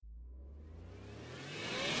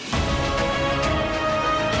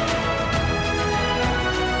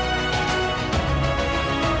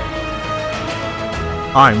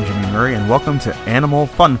I'm Jimmy Murray, and welcome to Animal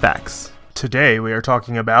Fun Facts. Today we are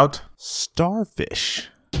talking about starfish.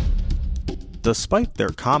 Despite their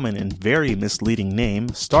common and very misleading name,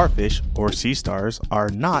 starfish, or sea stars, are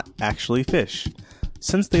not actually fish.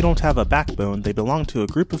 Since they don't have a backbone, they belong to a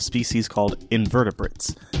group of species called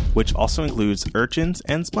invertebrates, which also includes urchins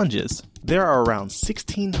and sponges. There are around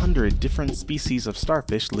 1,600 different species of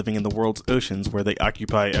starfish living in the world's oceans, where they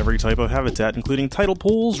occupy every type of habitat, including tidal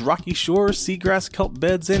pools, rocky shores, seagrass kelp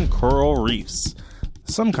beds, and coral reefs.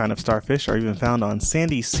 Some kind of starfish are even found on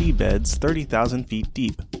sandy seabeds 30,000 feet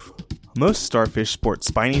deep. Most starfish sport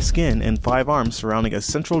spiny skin and 5 arms surrounding a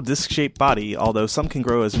central disc-shaped body, although some can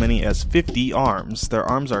grow as many as 50 arms. Their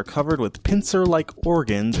arms are covered with pincer-like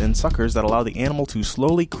organs and suckers that allow the animal to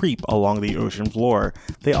slowly creep along the ocean floor.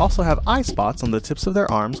 They also have eye spots on the tips of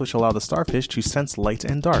their arms, which allow the starfish to sense light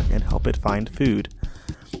and dark and help it find food.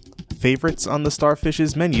 Favorites on the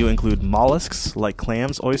starfish's menu include mollusks like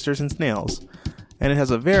clams, oysters, and snails. And it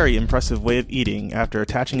has a very impressive way of eating. After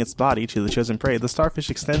attaching its body to the chosen prey, the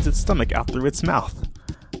starfish extends its stomach out through its mouth.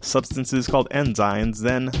 Substances called enzymes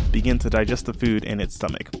then begin to digest the food in its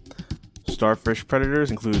stomach. Starfish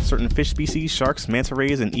predators include certain fish species, sharks, manta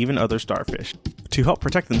rays, and even other starfish. To help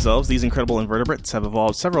protect themselves, these incredible invertebrates have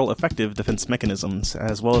evolved several effective defense mechanisms.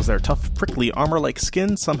 As well as their tough, prickly, armor-like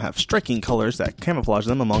skin, some have striking colors that camouflage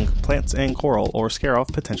them among plants and coral, or scare off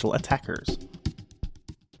potential attackers.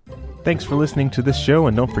 Thanks for listening to this show,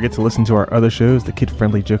 and don't forget to listen to our other shows, the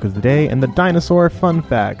Kid-Friendly Joke of the Day and the Dinosaur Fun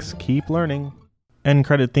Facts. Keep learning. End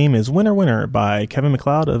credit theme is Winner Winner by Kevin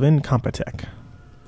MacLeod of Incompetech.